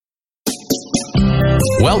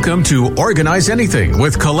Welcome to Organize Anything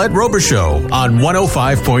with Colette Robichaux on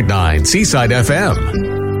 105.9 Seaside FM.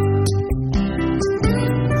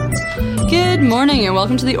 Good morning and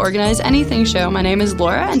welcome to the Organize Anything show. My name is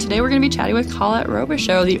Laura and today we're going to be chatting with Colette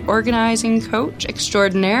Robichaux, the organizing coach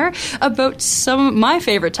extraordinaire, about my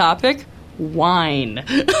favorite topic, wine.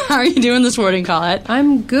 How are you doing this morning, Colette?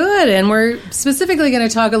 I'm good, and we're specifically going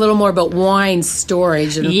to talk a little more about wine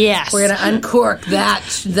storage. And yes. We're going to uncork that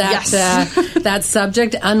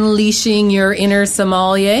subject, unleashing your inner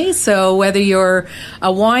sommelier. So whether you're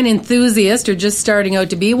a wine enthusiast or just starting out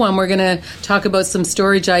to be one, we're going to talk about some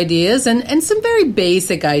storage ideas and some very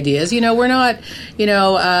basic ideas. We're not,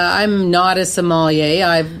 I'm not a sommelier.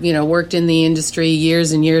 I've, worked in the industry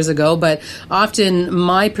years and years ago, but often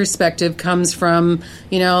my perspective comes from,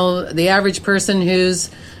 the average person who's,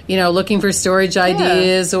 looking for storage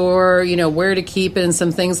ideas or, where to keep it and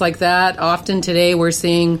some things like that. Often today we're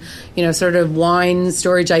seeing, sort of wine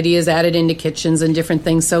storage ideas added into kitchens and different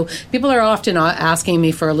things. So people are often asking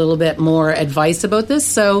me for a little bit more advice about this.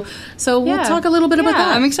 So we'll talk a little bit about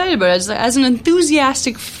that. I'm excited about it. As an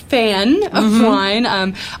enthusiastic fan of wine,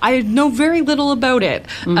 I know very little about it.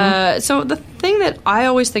 So the thing that I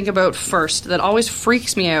always think about first that always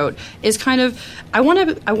freaks me out is kind of,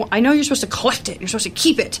 I know you're supposed to collect it, you're supposed to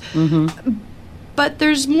keep it, but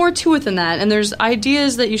there's more to it than that, and there's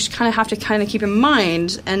ideas that you should kind of have to kind of keep in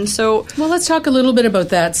mind, and so... Well, let's talk a little bit about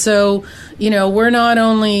that. So, we're not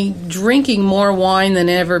only drinking more wine than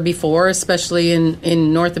ever before, especially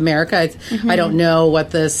in North America. I don't know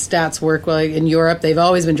what the stats work like in Europe. They've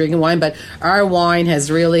always been drinking wine, but our wine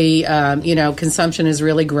has really, consumption has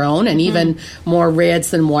really grown, and even more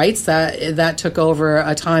reds than whites. That took over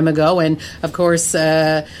a time ago, and of course,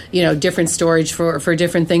 different storage for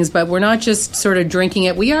different things, but we're not just sort of drinking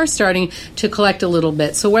it. We are starting to collect a little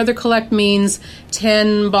bit. So whether collect means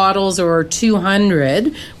 10 bottles or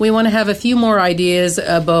 200, we want to have a few more ideas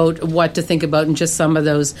about what to think about in just some of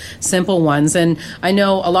those simple ones. And I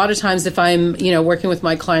know a lot of times if I'm, working with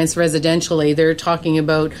my clients residentially, they're talking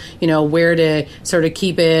about, where to sort of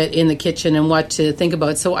keep it in the kitchen and what to think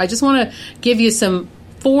about. So I just want to give you some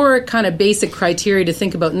 4 kind of basic criteria to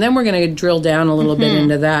think about, and then we're going to drill down a little bit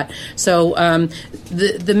into that. So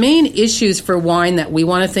the main issues for wine that we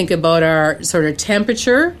want to think about are sort of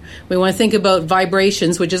temperature. We want to think about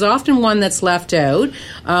vibrations, which is often one that's left out.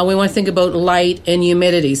 We want to think about light and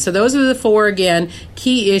humidity. So those are the 4, again,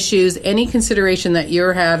 key issues. Any consideration that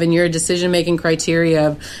you're having, your decision-making criteria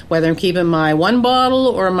of whether I'm keeping my 1 bottle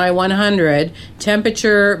or my 100,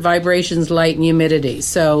 temperature, vibrations, light, and humidity.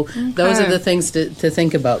 So those are the things to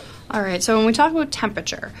think about. All right, so when we talk about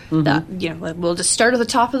temperature, we'll just start at the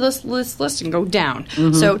top of this list and go down.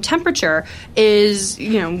 So temperature is,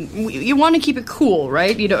 you want to keep it cool,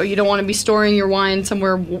 right? You don't want to be storing your wine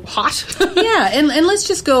somewhere hot. Yeah, and let's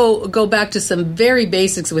just go back to some very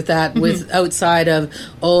basics with that, with outside of,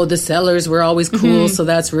 the cellars were always cool, so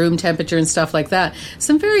that's room temperature and stuff like that.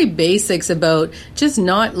 Some very basics about just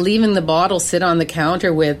not leaving the bottle sit on the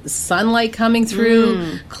counter with sunlight coming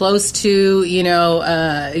through, close to, your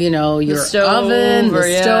oven,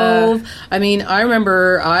 the stove. I mean, I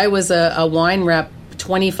remember I was a wine rep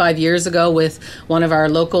 25 years ago with one of our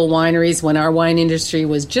local wineries when our wine industry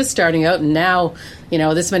was just starting out, and now,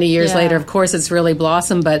 this many years later, of course, it's really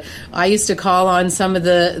blossomed. But I used to call on some of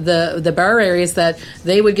the bar areas that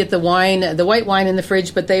they would get the white wine in the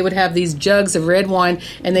fridge, but they would have these jugs of red wine,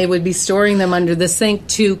 and they would be storing them under the sink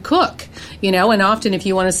to cook. And often if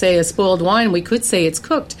you want to say a spoiled wine, we could say it's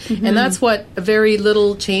cooked. And that's what a very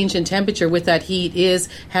little change in temperature with that heat is,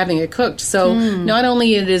 having it cooked. So not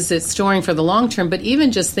only is it storing for the long term, but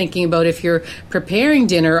even just thinking about if you're preparing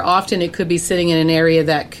dinner, often it could be sitting in an area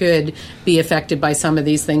that could be affected by some of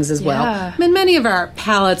these things as well. I mean, many of our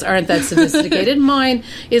palates aren't that sophisticated. Mine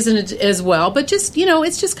isn't as well, but just,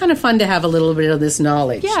 it's just kind of fun to have a little bit of this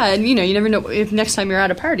knowledge. Yeah, and you never know if next time you're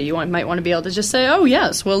at a party, you might want to be able to just say, oh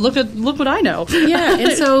yes, well look what I know. Yeah,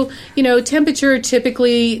 and so, temperature,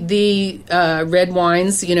 typically the red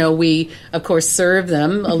wines, we of course serve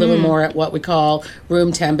them a little more at what we call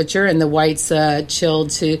room temperature, and the whites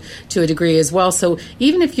chilled to a degree as well. So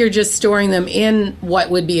even if you're just storing them in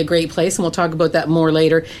what would be a great place, and we'll talk about that more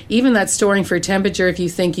later, even that storing for temperature, if you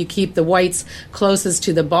think you keep the whites closest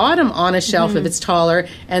to the bottom on a shelf if it's taller,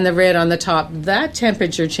 and the red on the top, that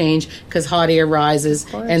temperature change, because hot air rises,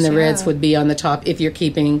 and the reds would be on the top if you're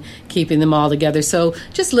keeping them all together. So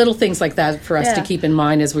just little things like that for us to keep in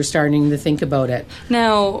mind as we're starting to think about it.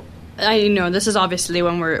 Now, I know this is obviously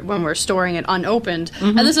when we're storing it unopened,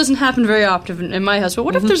 and this doesn't happen very often in my house. But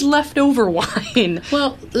what if there's leftover wine?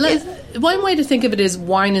 Well, one way to think of it is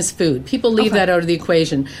wine is food. People leave that out of the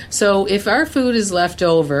equation. So if our food is left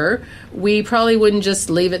over, we probably wouldn't just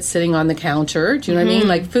leave it sitting on the counter. Do you know what I mean?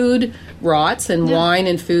 Like food rots, and wine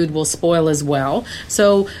and food will spoil as well.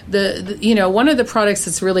 So the one of the products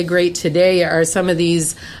that's really great today are some of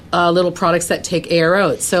these little products that take air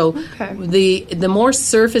out. So the more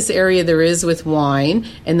surface area there is with wine,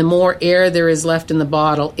 and the more air there is left in the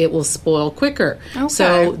bottle, it will spoil quicker. Okay.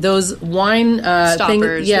 So those wine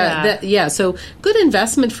stoppers, things, so good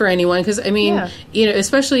investment for anyone, because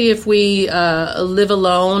especially if we live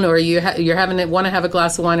alone, or you're want to have a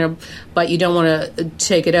glass of wine, but you don't want to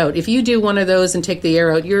take it out. If you do one of those and take the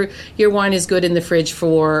air out, your wine is good in the fridge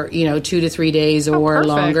for 2 to 3 days or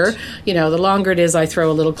longer. The longer it is, I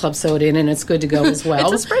throw a little club soda in, and it's good to go as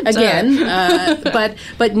well. It's a spritzer. Again,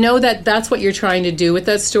 but know that that's what you're trying to do with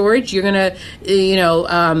that storage. You're going to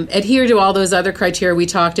adhere to all those other criteria we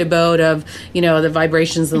talked about of the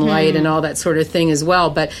vibrations and light and all that sort of thing as well.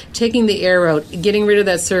 But taking the air out, getting rid of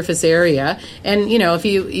that surface area, and if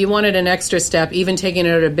you wanted an extra step, even taking it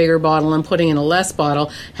out of a bigger bottle and putting in a less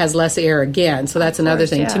bottle has less air again. So that's another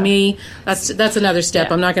thing. To me, that's another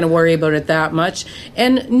step. I'm not going to worry about it that much.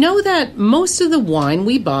 And know that most of the wine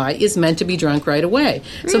we buy is meant to be drunk right away.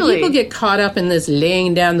 Really? So people get caught up in this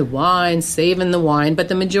laying down the wine, saving the wine, but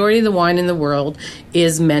the majority of the wine in the world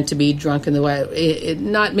is meant to be drunk in the way.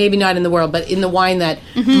 Maybe not in the world, but in the wine that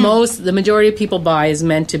the majority of people buy is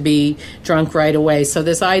meant to be drunk right away. So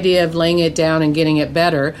this idea of laying it down and getting it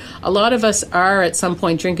better, a lot of us are at some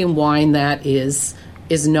point drinking wine that is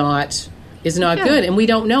not good, and we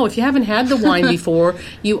don't know. If you haven't had the wine before,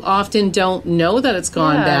 you often don't know that it's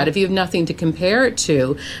gone bad if you have nothing to compare it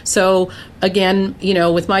to. So again,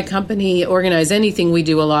 with my company, Organize Anything, we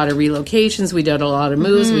do a lot of relocations, we do a lot of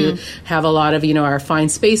moves, we have a lot of, our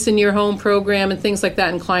Find Space in Your Home program and things like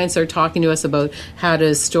that, and clients are talking to us about how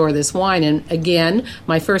to store this wine. And again,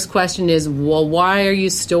 my first question is, well, why are you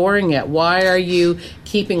storing it? Why are you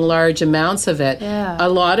keeping large amounts of it? Yeah. A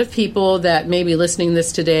lot of people that may be listening to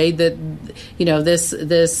this today, that,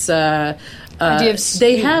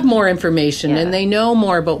 they have more information and they know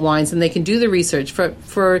more about wines, and they can do the research.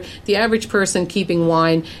 For the average person keeping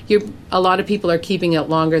wine, a lot of people are keeping it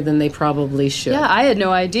longer than they probably should. Yeah, I had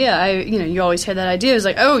no idea. You always hear that idea. It's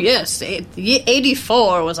like, oh yes,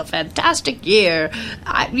 84 was a fantastic year.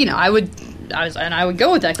 I would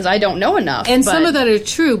go with that because I don't know enough. And some of that are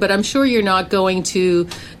true, but I'm sure you're not going to,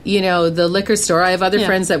 the liquor store. I have other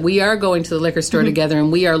friends that we are going to the liquor store together,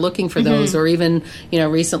 and we are looking for those. Or even,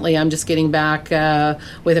 recently I'm just getting back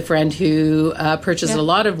with a friend who purchased a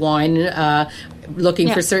lot of wine,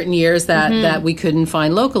 looking for certain years that we couldn't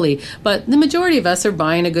find locally. But the majority of us are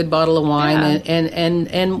buying a good bottle of wine,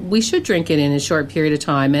 and we should drink it in a short period of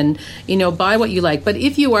time, and buy what you like. But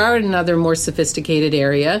if you are in another more sophisticated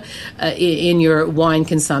area in your wine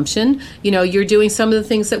consumption, you're doing some of the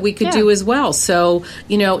things that we could do as well. So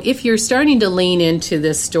if you're starting to lean into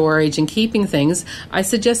this storage and keeping things, I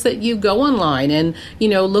suggest that you go online and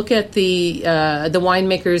look at the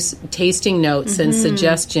winemakers' tasting notes and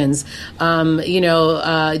suggestions.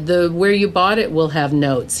 The where you bought it will have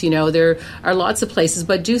notes. There are lots of places,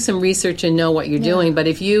 but do some research and know what you're doing. But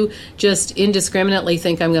if you just indiscriminately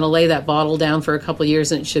think I'm going to lay that bottle down for a couple of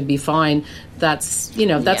years and it should be fine, that's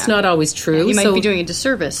not always true. You might be doing a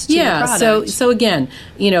disservice to your product. So again,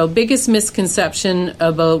 biggest misconception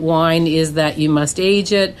about wine is that you must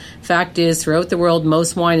age it. Fact is, throughout the world,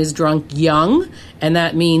 most wine is drunk young, and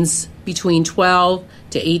that means between 12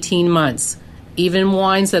 to 18 months. Even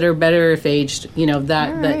wines that are better if aged,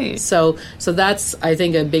 so that's, I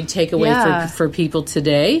think, a big takeaway for people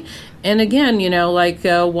today. And again,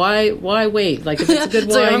 why wait? Like, if it's a good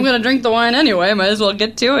wine, so I'm going to drink the wine anyway. I might as well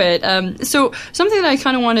get to it. So something that I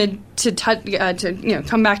kind of wanted to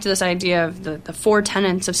come back to this idea of the 4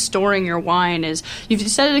 tenets of storing your wine is, you've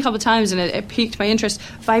said it a couple of times and it piqued my interest.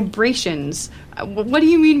 Vibrations. What do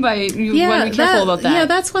you mean by you want to be careful about that? Yeah,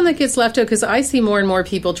 that's one that gets left out, because I see more and more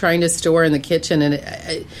people trying to store in the kitchen. And,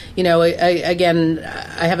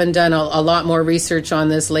 I haven't done a lot more research on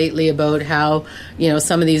this lately about how,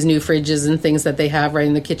 some of these new fridges and things that they have right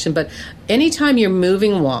in the kitchen. But anytime you're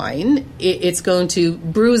moving wine, it's going to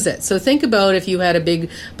bruise it. So think about if you had a big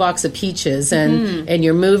box of peaches and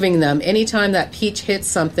you're moving them. Anytime that peach hits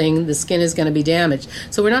something, the skin is going to be damaged.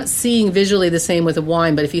 So we're not seeing visually the same with a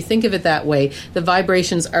wine, but if you think of it that way, the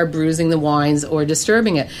vibrations are bruising the wines or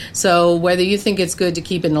disturbing it. So whether you think it's good to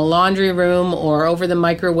keep in the laundry room or over the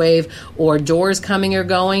microwave, or doors coming or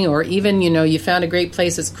going, or even, you found a great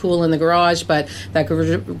place that's cool in the garage, but that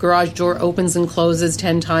garage garage door opens and closes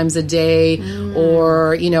 10 times a day,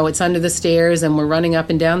 or, it's under the stairs and we're running up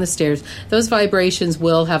and down the stairs. Those vibrations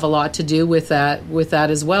will have a lot to do with that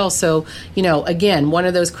as well. So, again, one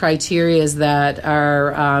of those criteria that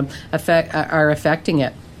are affecting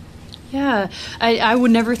it. Yeah, I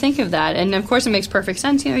would never think of that, and of course it makes perfect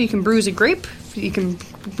sense. You can bruise a grape, you can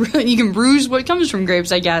bruise what comes from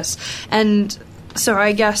grapes, I guess, and so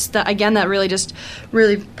I guess that again that really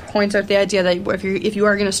points out the idea that if you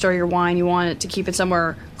are going to store your wine, you want it to keep it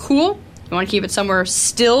somewhere cool. You want to keep it somewhere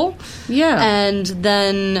still. Yeah. And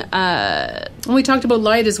then... we talked about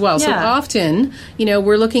light as well. Yeah. So often,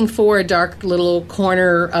 we're looking for a dark little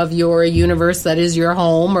corner of your universe that is your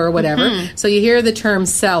home or whatever. Mm-hmm. So you hear the term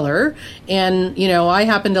cellar. And, I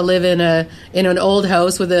happen to live in an old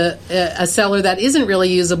house with a cellar that isn't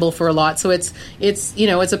really usable for a lot. So it's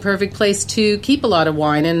a perfect place to keep a lot of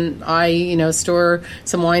wine. And I, store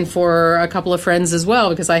some wine for a couple of friends as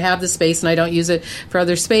well because I have the space and I don't use it for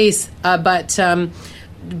other space.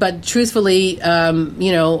 But truthfully,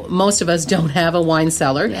 most of us don't have a wine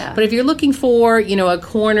cellar. Yeah. But if you're looking for, a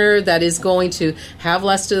corner that is going to have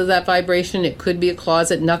less of that vibration, it could be a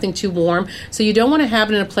closet, nothing too warm. So you don't want to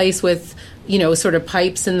have it in a place with, sort of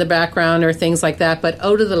pipes in the background or things like that, but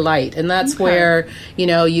out of the light. And that's where,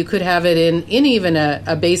 you could have it in even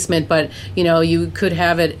a basement, but, you could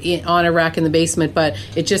have it on a rack in the basement, but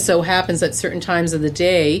it just so happens at certain times of the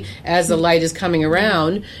day, as the light is coming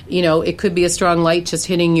around, it could be a strong light just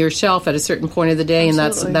hitting your shelf at a certain point of the day.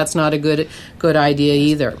 Absolutely. And that's not a good idea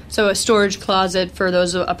either. So a storage closet for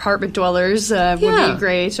those apartment dwellers would be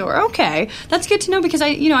great. Or, okay, that's good to know because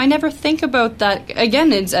I never think about that.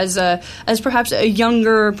 Again, it's as perhaps a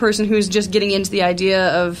younger person who's just getting into the idea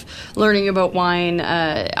of learning about wine,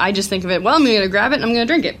 I just think of it, well, I'm going to grab it and I'm going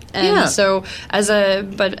to drink it. And so as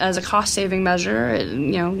a cost-saving measure,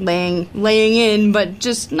 laying in, but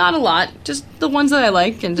just not a lot, just the ones that I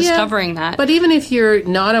like and discovering that. But even if you're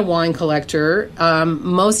not a wine collector,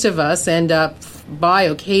 most of us end up by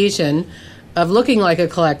occasion of looking like a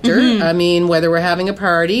collector. Mm-hmm. I mean, whether we're having a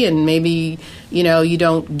party and maybe, you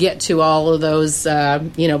don't get to all of those,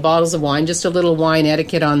 bottles of wine, just a little wine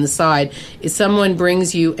etiquette on the side. If someone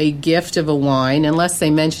brings you a gift of a wine, unless they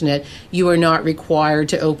mention it, you are not required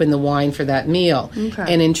to open the wine for that meal.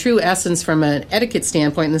 Okay. And in true essence, from an etiquette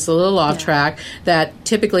standpoint, and this is a little off track, that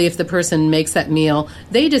typically if the person makes that meal,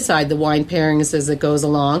 they decide the wine pairings as it goes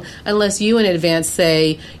along, unless you in advance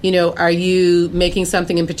say, are you making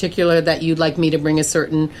something in particular that you'd like me to bring a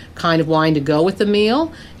certain kind of wine to go with the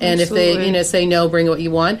meal? And Absolutely. If they, say no, bring what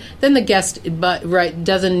you want, then the guest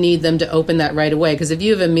doesn't need them to open that right away. Because if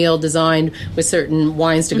you have a meal designed with certain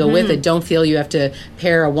wines to go with it, don't feel you have to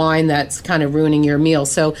pair a wine that's kind of ruining your meal.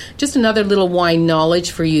 So just another little wine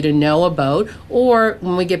knowledge for you to know about. Or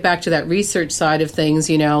when we get back to that research side of things,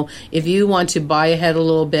 if you want to buy ahead a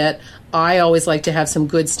little bit, I always like to have some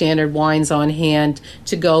good standard wines on hand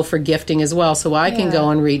to go for gifting as well, so I can go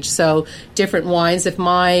and reach. So different wines, if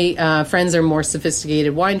my friends are more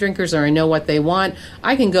sophisticated wine drinkers or I know what they want,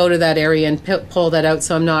 I can go to that area and pull that out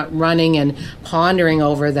so I'm not running and pondering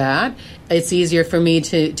over that. It's easier for me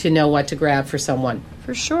to know what to grab for someone.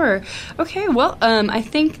 For sure. Okay, well, I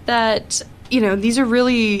think that... these are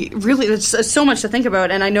really, it's so much to think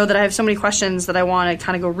about, and I know that I have so many questions that I want to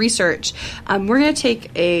kind of go research. We're going to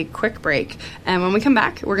take a quick break, and when we come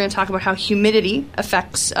back, we're going to talk about how humidity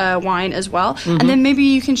affects wine as well, and then maybe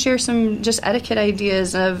you can share some just etiquette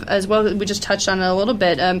ideas as well. We just touched on it a little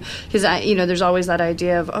bit, because there's always that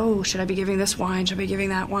idea of, oh, should I be giving this wine? Should I be giving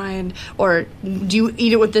that wine? Or do you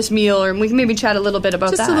eat it with this meal? Or we can maybe chat a little bit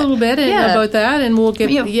about that. Just a little bit about that, and we'll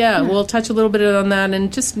we'll touch a little bit on that,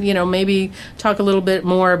 and just maybe talk a little bit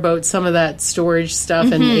more about some of that storage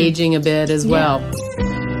stuff and aging a bit as well.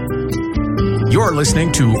 You're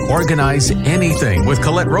listening to Organize Anything with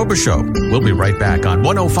Colette Robichaud. We'll be right back on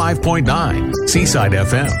 105.9 Seaside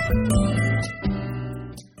FM.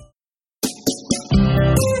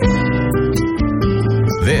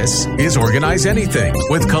 This is Organize Anything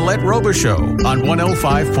with Colette Robichaud on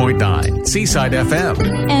 105.9 Seaside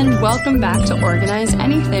FM. And welcome back to Organize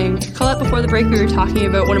Anything. Colette, before the break, we were talking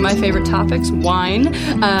about one of my favorite topics, wine,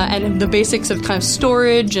 and the basics of kind of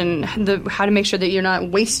storage and how to make sure that you're not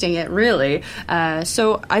wasting it, really.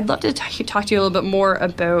 So I'd love to talk to you a little bit more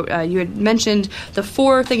about, you had mentioned the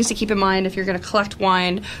 4 things to keep in mind if you're going to collect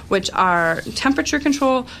wine, which are temperature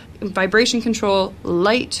control, vibration control,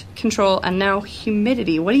 light control, and now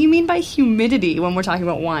humidity. What do you mean by humidity when we're talking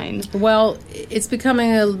about wine? Well, it's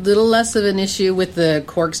becoming a little less of an issue with the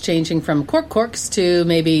corks changing from corks to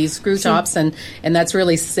maybe screw tops, and that's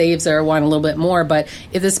really saves our wine a little bit more. But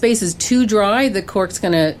if the space is too dry, the cork's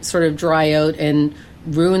going to sort of dry out and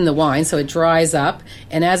ruin the wine, so it dries up,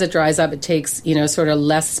 and as it dries up, it takes, sort of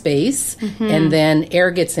less space, and then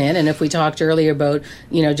air gets in, and if we talked earlier about,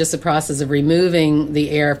 just the process of removing the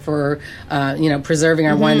air for, preserving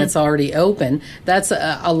our wine that's already open, that's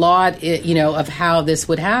a lot, of how this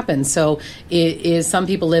would happen. So some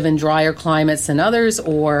people live in drier climates than others,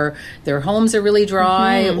 or their homes are really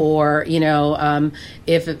dry, or,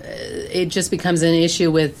 if it just becomes an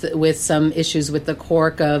issue with some issues with the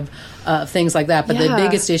cork of things like that. But the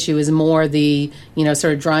biggest issue is more the,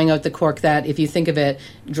 sort of drying out the cork, that if you think of it,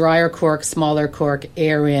 drier cork, smaller cork,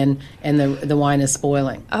 air in, and the wine is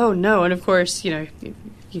spoiling. Oh, no. And of course,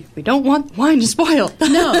 we don't want wine to spoil.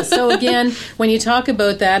 No. So again, when you talk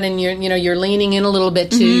about that, and you're leaning in a little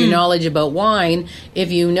bit to your knowledge about wine,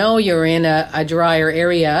 if you're in a drier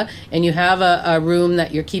area and you have a room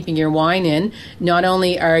that you're keeping your wine in, not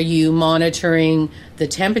only are you monitoring the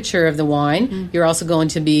temperature of the wine, you're also going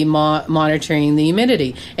to be monitoring the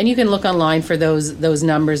humidity. And you can look online for those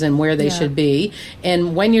numbers and where they should be.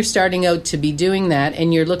 And when you're starting out to be doing that,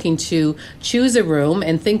 and you're looking to choose a room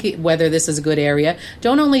and think whether this is a good area,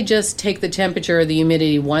 don't only just take the temperature or the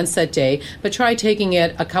humidity once that day, but try taking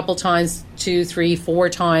it a couple times, 2, 3, 4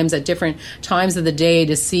 times at different times of the day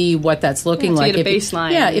to see what that's looking like. Get a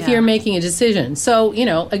baseline. If you're making a decision. So,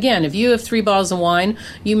 again, if you have 3 bottles of wine,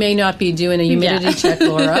 you may not be doing a humidity check,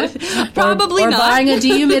 Laura. Probably or not. buying a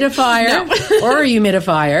dehumidifier or a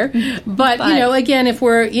humidifier. But, again, if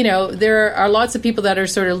we're, there are lots of people that are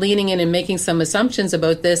sort of leaning in and making some assumptions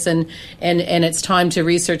about this, and it's time to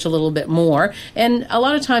research a little bit more. And a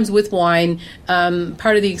lot of times with wine,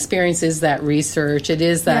 part of the experience is that research. It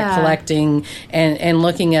is that collecting and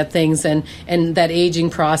looking at things and that aging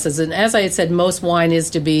process. And as I had said, most wine is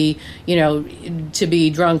to be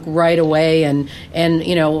drunk right away. And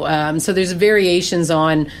so there's variations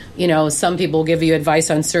on, some people give you advice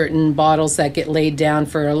on certain bottles that get laid down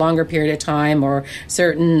for a longer period of time, or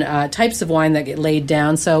certain types of wine that get laid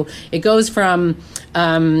down. So it goes from,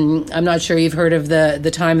 I'm not sure you've heard of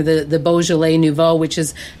the time of the Beaujolais Nouveau, which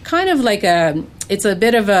is kind of like it's a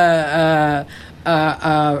bit of a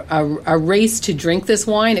race to drink this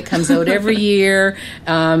wine. It comes out every year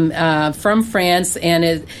from France,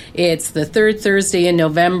 and it's the third Thursday in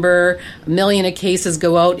November. 1 million of cases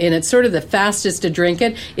go out, and it's sort of the fastest to drink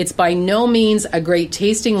it. It's by no means a great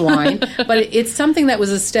tasting wine, but it's something that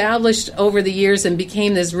was established over the years and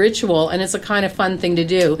became this ritual, and it's a kind of fun thing to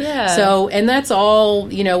do. Yeah. So, and that's all,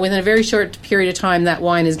 within a very short period of time that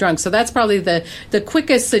wine is drunk. So that's probably the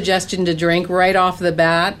quickest suggestion to drink right off the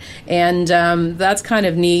bat, and that's kind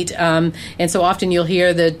of neat. And so often you'll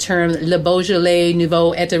hear the term Le Beaujolais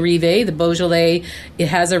Nouveau est arrivé. The Beaujolais, it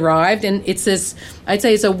has arrived. And it's this, I'd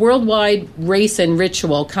say it's a worldwide race and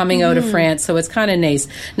ritual coming out of France. So it's kind of nice.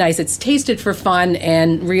 It's tasted for fun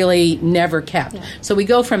and really never kept. Yeah. So we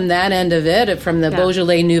go from that end of it, from the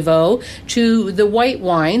Beaujolais Nouveau, to the white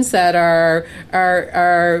wines that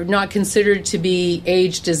are not considered to be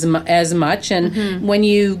aged as much. And when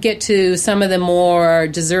you get to some of the more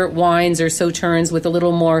dessert wines or sauternes with a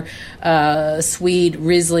little more sweet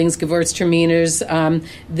Rieslings, Gewürztraminers,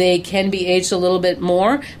 they can be aged a little bit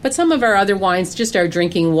more. But some of our other wines, just our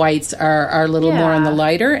drinking whites, are a little more on the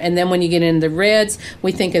lighter. And then when you get into the reds,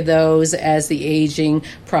 we think of those as the aging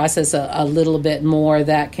process a little bit more.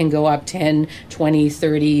 That can go up 10, 20,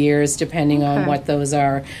 30 years, depending on what those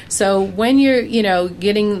are. So when you're,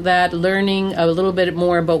 getting that, learning a little bit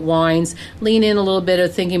more about wines, lean in a little bit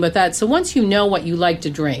of thinking about that. So once you know what you like to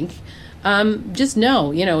drink, just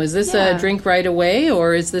know, is this a drink right away,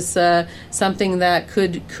 or is this something that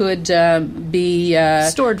could be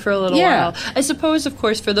stored for a little while? I suppose, of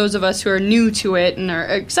course, for those of us who are new to it and are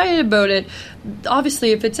excited about it,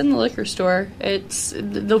 obviously, if it's in the liquor store,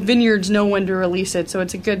 the vineyards know when to release it, so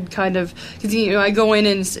it's a good kind of, because I go in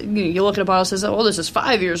and you look at a bottle and says, oh, this is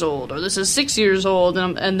 5 years old, or this is 6 years old,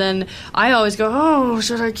 and then I always go, oh,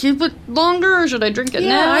 should I keep it longer, or should I drink it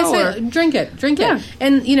now? I say drink it.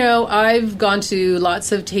 And I've gone to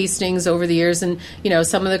lots of tastings over the years, and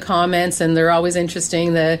some of the comments, and they're always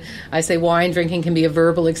interesting. I say wine drinking can be a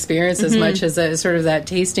verbal experience as much as a sort of that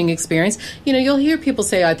tasting experience. You'll hear people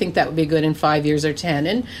say, I think that would be good in 5 years or 10,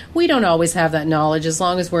 and we don't always have that knowledge as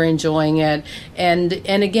long as we're enjoying it. And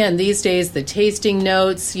again, these days, the tasting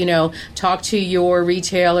notes, talk to your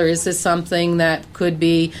retailer. Is this something that could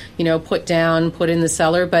be, put in the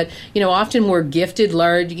cellar? But often we're gifted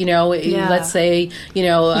large, let's say, you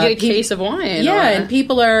get a case of wine. And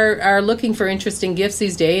people are looking for interesting gifts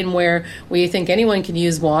these days, and where we think anyone can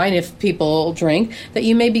use wine if people drink, that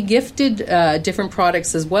you may be gifted different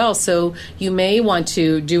products as well. So you may want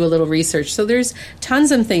to do a little research. So there's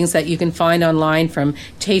tons of things that you can find online, from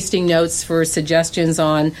tasting notes for suggestions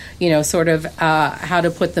on, sort of how to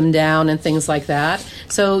put them down and things like that.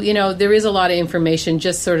 So, there is a lot of information.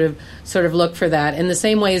 Just sort of look for that. In the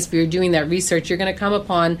same way as if you're doing that research, you're going to come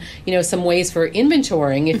upon, some ways for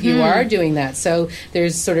inventorying if you are doing that. So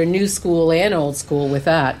there's sort of new school and old school with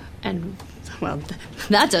that. And well,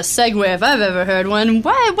 that's a segue if I've ever heard one.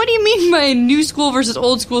 What do you mean by new school versus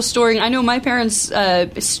old school storing? I know my parents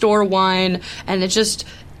store wine, and it's just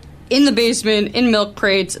in the basement, in milk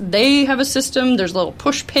crates. They have a system. There's little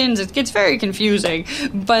push pins. It gets very confusing.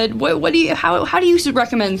 But how do you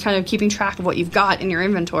recommend kind of keeping track of what you've got in your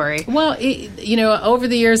inventory? Well, over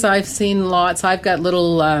the years I've seen lots. I've got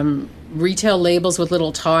little retail labels with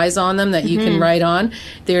little ties on them that you can write on.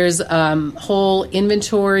 There's whole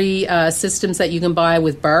inventory systems that you can buy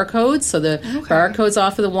with barcodes. So the barcodes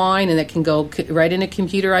off of the wine, and it can go right in a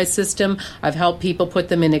computerized system. I've helped people put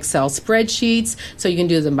them in Excel spreadsheets, so you can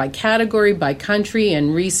do them by category, by country,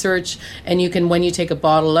 and research. And you can, when you take a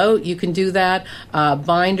bottle out, you can do that.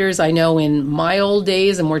 Binders, I know in my old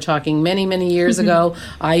days, and we're talking many, many years ago,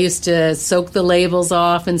 I used to soak the labels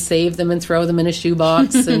off and save them and throw them in a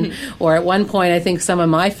shoebox. And or at one point, I think some of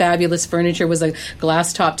my fabulous furniture was a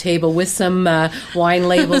glass top table with some wine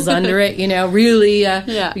labels under it, really,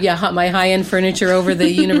 my high-end furniture over the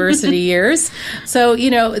university years. So,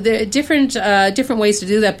 there are different ways to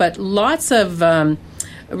do that, but lots of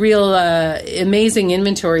real amazing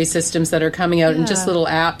inventory systems that are coming out, and just little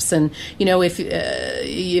apps. And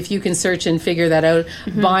if you can search and figure that out,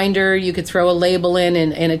 binder, you could throw a label in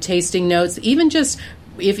and a tasting notes, even just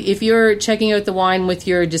if you're checking out the wine with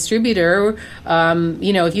your distributor,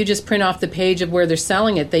 if you just print off the page of where they're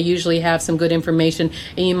selling it, they usually have some good information,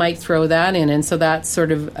 and you might throw that in. And so that's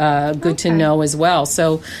sort of good to know as well.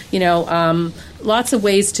 So, lots of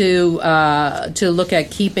ways to look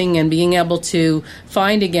at keeping and being able to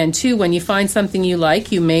find again, too. When you find something you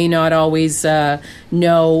like, you may not always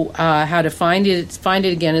know how to find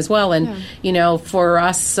it again as well. And, for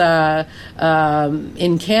us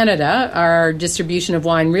in Canada, our distribution of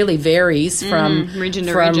wine really varies from region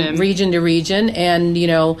to region.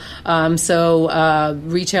 And, so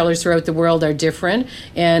retailers throughout the world are different.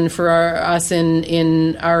 And for us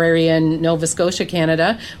in our area in Nova Scotia,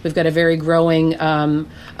 Canada, we've got a very growing farm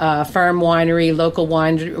winery, local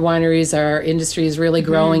wineries. Our industry is really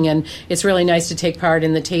growing, and it's really nice to take part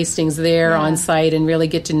in the tastings there on site and really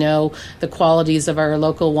get to know the qualities of our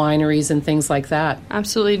local wineries and things like that.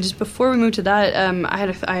 Absolutely. Just before we move to that,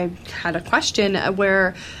 I had a question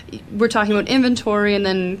where we're talking about inventory, and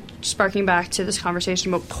then sparking back to this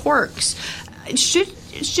conversation about corks.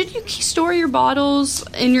 Should you store your bottles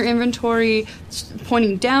in your inventory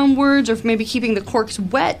pointing downwards, or maybe keeping the corks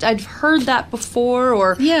wet? I've heard that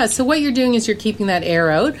before. So what you're doing is you're keeping that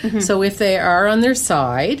air out. So if they are on their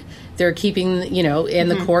side, they're keeping,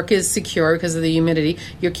 and the cork is secure because of the humidity,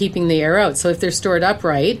 you're keeping the air out. So if they're stored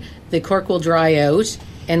upright, the cork will dry out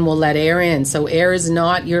and will let air in. So air is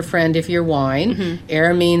not your friend if you're wine.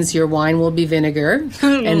 Air means your wine will be vinegar.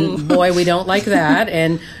 And boy, we don't like that.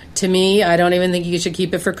 And to me, I don't even think you should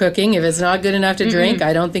keep it for cooking. If it's not good enough to drink,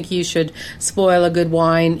 I don't think you should spoil a good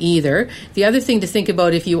wine either. The other thing to think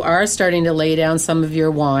about, if you are starting to lay down some of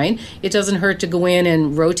your wine, it doesn't hurt to go in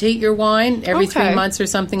and rotate your wine every 3 months or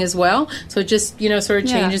something as well. So it just, sort of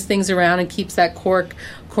changes things around and keeps that cork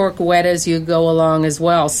wet as you go along as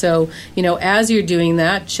well. So, as you're doing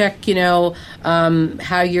that, check,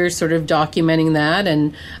 how you're sort of documenting that.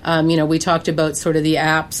 And, we talked about sort of the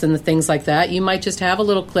apps and the things like that. You might just have a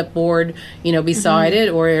little clipboard, beside it,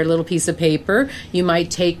 or a little piece of paper. You might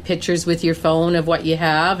take pictures with your phone of what you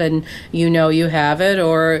have, and you have it,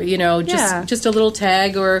 or, just a little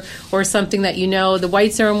tag or something that the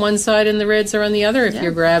whites are on one side and the reds are on the other if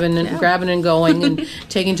you're grabbing and going and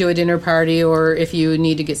taking to a dinner party, or if you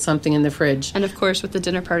need to get something in the fridge. And of course, with the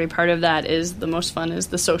dinner party, part of that is the most fun is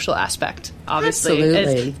the social aspect. Obviously,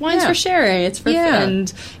 absolutely, wine's for sharing. It's for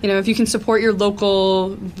and if you can support your local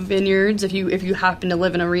vineyards, if you happen to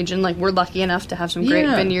live in a region like we're lucky enough to have some great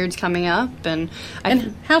vineyards coming up, and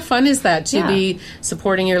how fun is that to be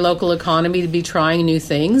supporting your local economy, to be trying new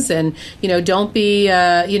things, and don't be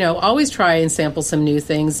always try and sample some new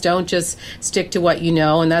things. Don't just stick to what you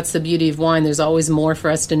know, and that's the beauty of wine. There's always more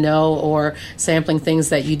for us to know, or sampling things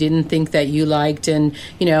that you didn't think that you liked. And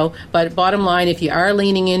but bottom line, if you are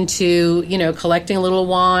leaning into collecting a little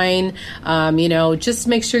wine, just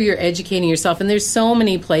make sure you're educating yourself. And there's so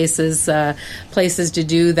many places to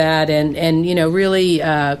do do that and really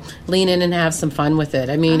lean in and have some fun with it.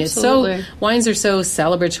 I mean, Absolutely. wines are so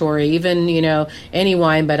celebratory, even, any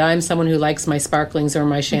wine, but I'm someone who likes my sparklings or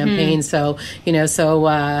my champagne. So,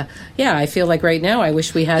 I feel like right now I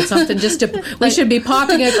wish we had something we should be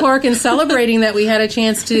popping a cork and celebrating that we had a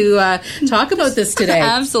chance to talk about this today.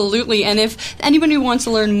 Absolutely. And if anybody wants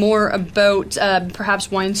to learn more about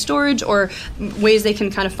perhaps wine storage or ways they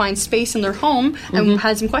can kind of find space in their home and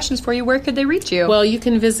had some questions for you, where could they reach you? Well, you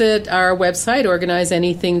can visit our website,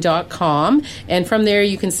 organizeanything.com, and from there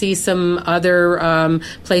you can see some other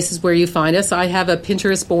places where you find us. I have a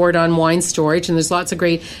Pinterest board on wine storage, and there's lots of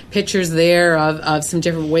great pictures there of some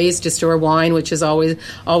different ways to store wine, which is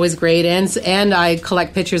always great. And I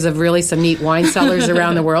collect pictures of really some neat wine cellars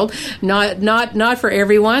around the world. Not for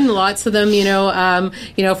everyone. Lots of them,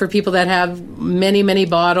 for people that have many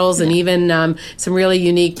bottles, and even some really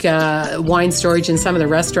unique wine storage in some of the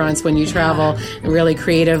restaurants when you travel. Really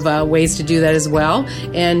creative ways to do that as well.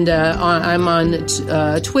 And I'm on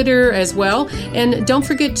Twitter as well. And don't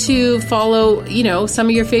forget to follow, some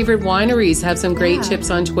of your favorite wineries. Have some great tips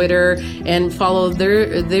on Twitter, and follow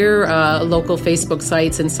their local Facebook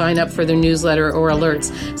sites and sign up for their newsletter or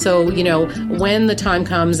alerts. So, when the time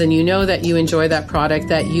comes and that you enjoy that product,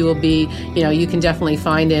 that you will be, you can definitely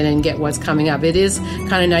find it and get what's coming up. It is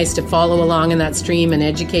kind of nice to follow along in that stream and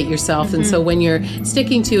educate yourself. And so when you're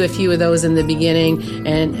sticking to a few of those in the beginning,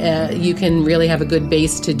 and you can really have a good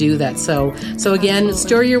base to do that. So again, Absolutely.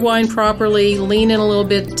 Stir your wine properly, lean in a little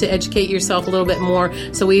bit to educate yourself a little bit more.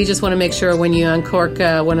 So we just want to make sure when you uncork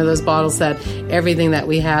one of those bottles that everything that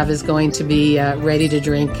we have is going to be ready to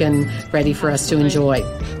drink and ready for us to enjoy.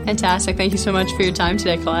 Fantastic. Thank you so much for your time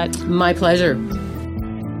today, Colette. My pleasure.